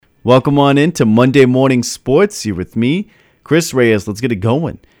Welcome on into Monday Morning Sports. You're with me, Chris Reyes. Let's get it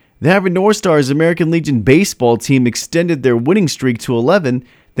going. The Havre North Stars American Legion baseball team extended their winning streak to 11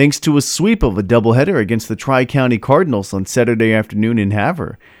 thanks to a sweep of a doubleheader against the Tri-County Cardinals on Saturday afternoon in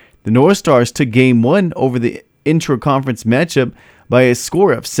Havre. The North Stars took Game 1 over the intra-conference matchup by a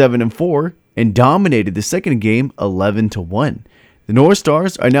score of 7-4 and dominated the second game 11-1. The North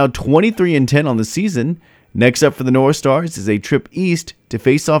Stars are now 23-10 on the season. Next up for the North Stars is a trip east to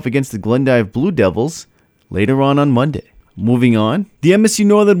face off against the Glendive Blue Devils later on Monday. Moving on, the MSU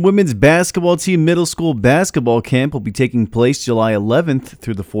Northern women's basketball team middle school basketball camp will be taking place July 11th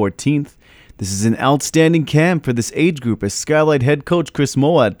through the 14th. This is an outstanding camp for this age group, as Skylight head coach Chris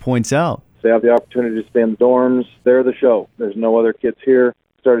Moat points out. They have the opportunity to stay in the dorms. They're the show. There's no other kids here.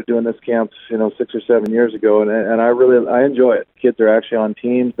 Started doing this camp, 6 or 7 years ago, and I enjoy it. Kids are actually on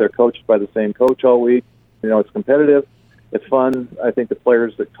teams. They're coached by the same coach all week. It's competitive. It's fun. I think the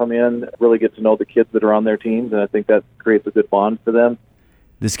players that come in really get to know the kids that are on their teams, and I think that creates a good bond for them.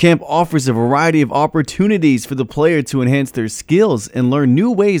 This camp offers a variety of opportunities for the player to enhance their skills and learn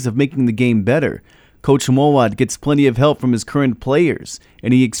new ways of making the game better. Coach Mowat gets plenty of help from his current players,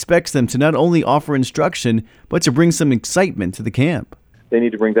 and he expects them to not only offer instruction, but to bring some excitement to the camp. They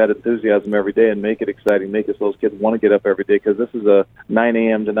need to bring that enthusiasm every day and make it exciting, make it so those kids want to get up every day, because this is a 9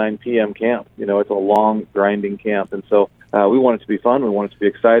 a.m. to 9 p.m. camp. It's a long, grinding camp, and so we want it to be fun. We want it to be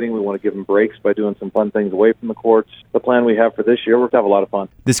exciting. We want to give them breaks by doing some fun things away from the courts. The plan we have for this year, we're going to have a lot of fun.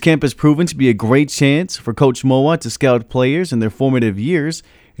 This camp has proven to be a great chance for Coach Mowat to scout players in their formative years,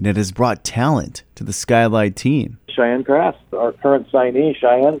 and it has brought talent to the Skylight team. Cheyenne Crass, our current signee,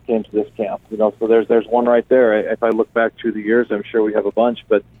 Cheyenne came to this camp. So there's one right there. If I look back through the years, I'm sure we have a bunch,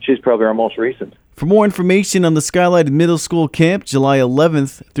 but she's probably our most recent. For more information on the Skylight Middle School Camp, July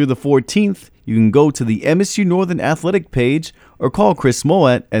 11th through the 14th, you can go to the MSU Northern Athletic page or call Chris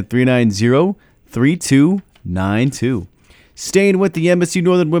Moat at 390-3292. Staying with the MSU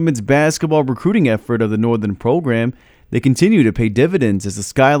Northern women's basketball recruiting effort of the Northern program, they continue to pay dividends as the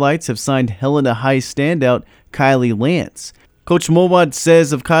Skylights have signed Helena High standout Kylie Lance. Coach Mowat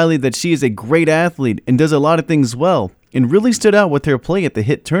says of Kylie that she is a great athlete and does a lot of things well, and really stood out with her play at the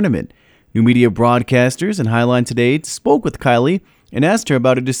HIT tournament. New media broadcasters and Highline Today spoke with Kylie and asked her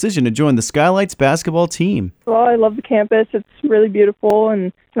about her decision to join the Skylights basketball team. Well, I love the campus. It's really beautiful and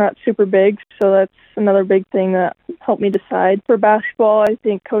it's not super big, so that's another big thing that helped me decide. For basketball, I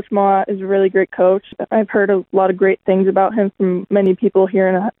think Coach Mott is a really great coach. I've heard a lot of great things about him from many people here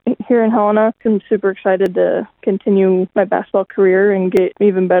in Helena. I'm super excited to continue my basketball career and get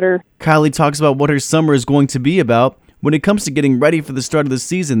even better. Kylie talks about what her summer is going to be about when it comes to getting ready for the start of the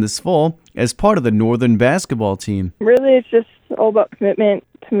season this fall as part of the Northern basketball team. Really, it's just all about commitment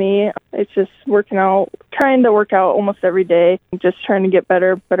to me. It's just trying to work out almost every day, just trying to get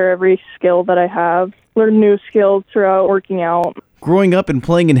better every skill that I have, learn new skills throughout working out. Growing up and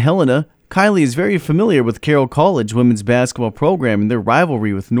playing in Helena, Kylie is very familiar with Carroll College women's basketball program and their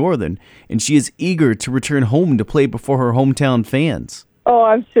rivalry with Northern, and she is eager to return home to play before her hometown fans. Oh,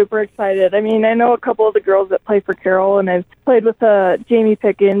 I'm super excited. I know a couple of the girls that play for Carroll, and I've played with Jamie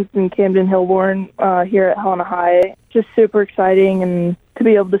Pickens and Camden Hilborn here at Helena High. Just super exciting, and to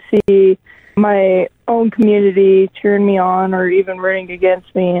be able to see my own community cheering me on or even rooting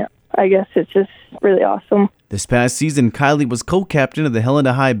against me, I guess it's just really awesome. This past season, Kylie was co-captain of the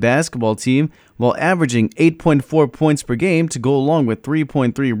Helena High basketball team while averaging 8.4 points per game to go along with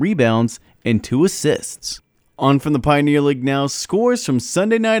 3.3 rebounds and 2 assists. On from the Pioneer League now, scores from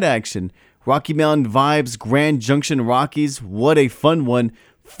Sunday night action. Rocky Mountain Vibes, Grand Junction Rockies, what a fun one.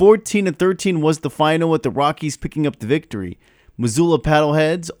 14-13 was the final with the Rockies picking up the victory. Missoula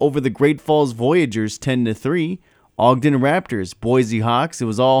Paddleheads over the Great Falls Voyagers 10-3. Ogden Raptors, Boise Hawks, it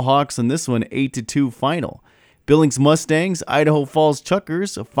was all Hawks on this one, 8-2 final. Billings Mustangs, Idaho Falls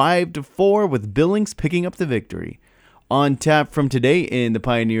Chuckers, 5-4 with Billings picking up the victory. On tap from today in the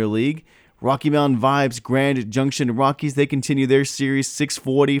Pioneer League, Rocky Mountain Vibes, Grand Junction Rockies, they continue their series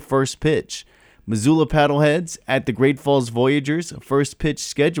 6:40 first pitch. Missoula Paddleheads at the Great Falls Voyagers, first pitch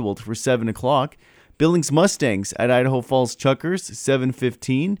scheduled for 7 o'clock. Billings Mustangs at Idaho Falls Chuckers,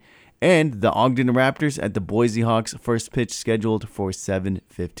 7:15. And the Ogden Raptors at the Boise Hawks, first pitch scheduled for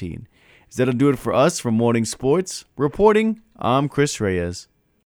 7:15. That'll do it for us from Morning Sports. Reporting, I'm Chris Reyes.